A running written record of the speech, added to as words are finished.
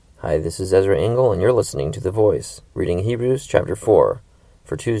Hi, this is Ezra Engel, and you're listening to The Voice, reading Hebrews chapter 4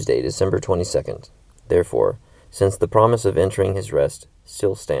 for Tuesday, December 22nd. Therefore, since the promise of entering his rest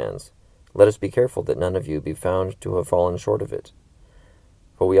still stands, let us be careful that none of you be found to have fallen short of it.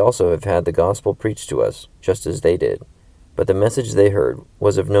 For we also have had the gospel preached to us, just as they did. But the message they heard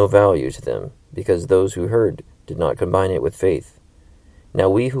was of no value to them, because those who heard did not combine it with faith. Now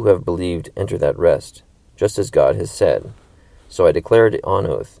we who have believed enter that rest, just as God has said. So I declared on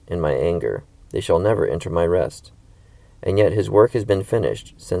oath in my anger, they shall never enter my rest. And yet his work has been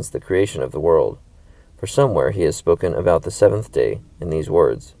finished since the creation of the world. For somewhere he has spoken about the seventh day in these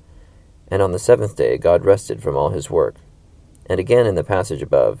words, and on the seventh day God rested from all his work. And again in the passage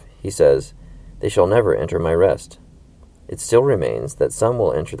above, he says, they shall never enter my rest. It still remains that some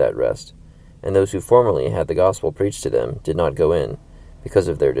will enter that rest, and those who formerly had the gospel preached to them did not go in, because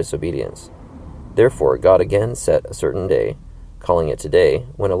of their disobedience. Therefore God again set a certain day, calling it today,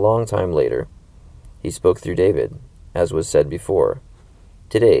 when a long time later he spoke through David, as was said before,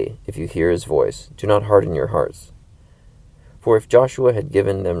 today, if you hear his voice, do not harden your hearts. For if Joshua had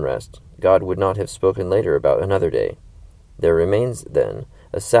given them rest, God would not have spoken later about another day. There remains, then,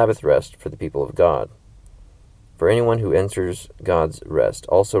 a Sabbath rest for the people of God. For anyone who enters God's rest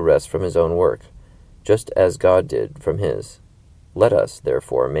also rests from his own work, just as God did from his. Let us,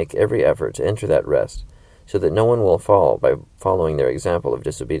 therefore, make every effort to enter that rest, so that no one will fall by following their example of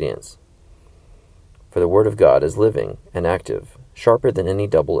disobedience. For the word of God is living and active, sharper than any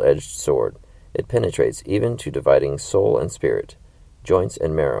double-edged sword. It penetrates even to dividing soul and spirit, joints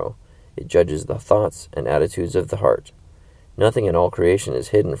and marrow. It judges the thoughts and attitudes of the heart. Nothing in all creation is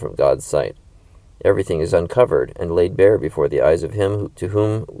hidden from God's sight. Everything is uncovered and laid bare before the eyes of him to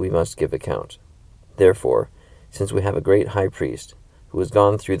whom we must give account. Therefore, since we have a great high priest, who has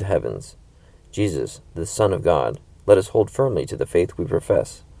gone through the heavens, Jesus, the Son of God, let us hold firmly to the faith we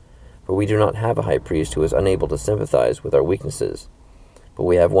profess. For we do not have a high priest who is unable to sympathize with our weaknesses, but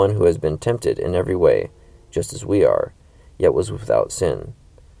we have one who has been tempted in every way, just as we are, yet was without sin.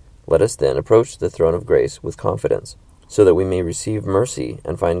 Let us then approach the throne of grace with confidence, so that we may receive mercy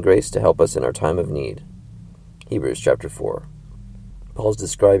and find grace to help us in our time of need. Hebrews chapter 4. Paul's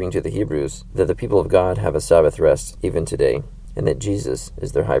describing to the Hebrews that the people of God have a Sabbath rest even today, and that Jesus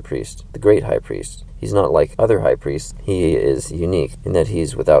is their high priest, the great high priest. He's not like other high priests. He is unique in that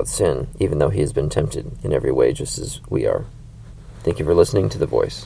he's without sin, even though he has been tempted in every way just as we are. Thank you for listening to The Voice.